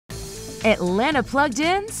Atlanta Plugged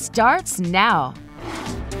In starts now.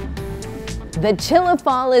 The chill of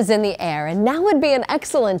fall is in the air, and now would be an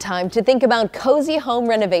excellent time to think about cozy home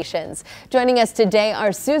renovations. Joining us today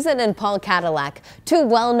are Susan and Paul Cadillac, two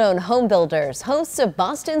well-known home builders, hosts of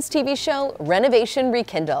Boston's TV show Renovation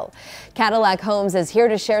Rekindle. Cadillac Homes is here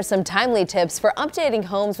to share some timely tips for updating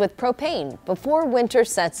homes with propane before winter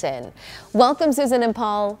sets in. Welcome, Susan and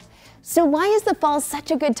Paul. So why is the fall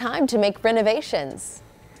such a good time to make renovations?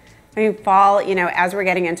 I mean, fall, as we're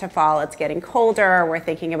getting into fall, it's getting colder. We're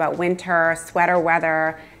thinking about winter, sweater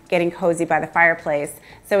weather, getting cozy by the fireplace.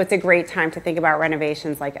 So it's a great time to think about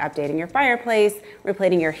renovations like updating your fireplace,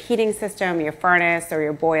 replacing your heating system, your furnace, or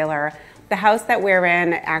your boiler. The house that we're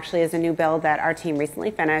in actually is a new build that our team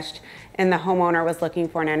recently finished, and the homeowner was looking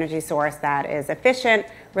for an energy source that is efficient,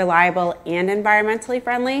 reliable, and environmentally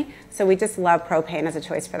friendly. So we just love propane as a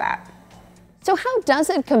choice for that. So how does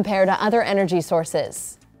it compare to other energy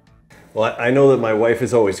sources? Well, I know that my wife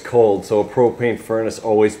is always cold, so a propane furnace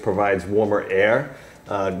always provides warmer air,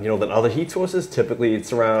 than other heat sources. Typically,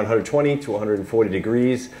 it's around 120 to 140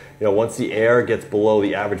 degrees. Once the air gets below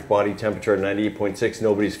the average body temperature at 98.6,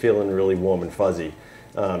 nobody's feeling really warm and fuzzy.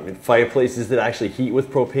 Fireplaces that actually heat with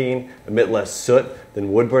propane emit less soot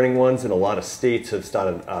than wood-burning ones, and a lot of states have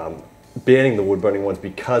started banning the wood-burning ones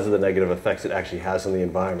because of the negative effects it actually has on the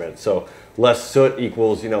environment. So less soot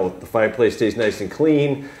equals, the fireplace stays nice and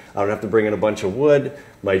clean. I don't have to bring in a bunch of wood.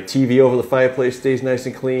 My TV over the fireplace stays nice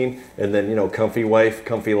and clean. And then, comfy wife,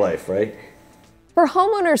 comfy life, right? For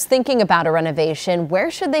homeowners thinking about a renovation,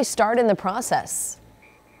 where should they start in the process?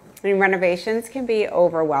 I mean, renovations can be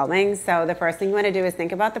overwhelming. So the first thing you want to do is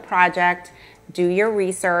think about the project, do your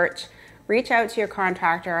research, reach out to your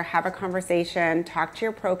contractor, have a conversation, talk to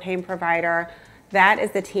your propane provider. That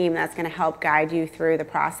is the team that's going to help guide you through the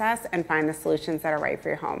process and find the solutions that are right for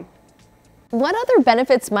your home. What other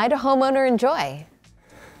benefits might a homeowner enjoy?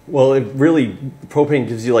 Well, propane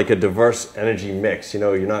gives you like a diverse energy mix.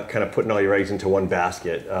 You're not kind of putting all your eggs into one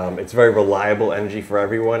basket. It's very reliable energy for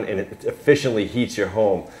everyone, and it efficiently heats your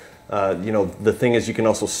home. The thing is, you can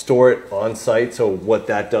also store it on site. So what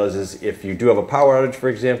that does is, if you do have a power outage, for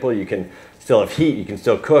example, you can still have heat, you can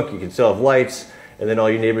still cook, you can still have lights, and then all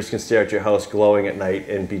your neighbors can stare at your house glowing at night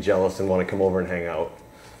and be jealous and want to come over and hang out.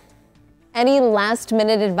 Any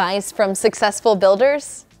last-minute advice from successful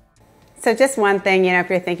builders? So just one thing, if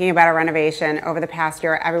you're thinking about a renovation over the past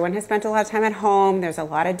year, everyone has spent a lot of time at home. There's a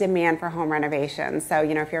lot of demand for home renovations. So,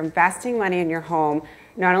 if you're investing money in your home,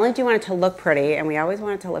 not only do you want it to look pretty, and we always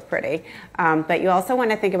want it to look pretty, but you also want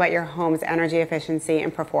to think about your home's energy efficiency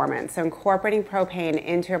and performance. So incorporating propane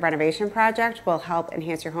into a renovation project will help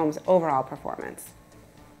enhance your home's overall performance.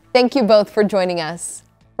 Thank you both for joining us.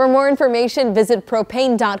 For more information, visit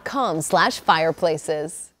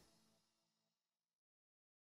propane.com/fireplaces.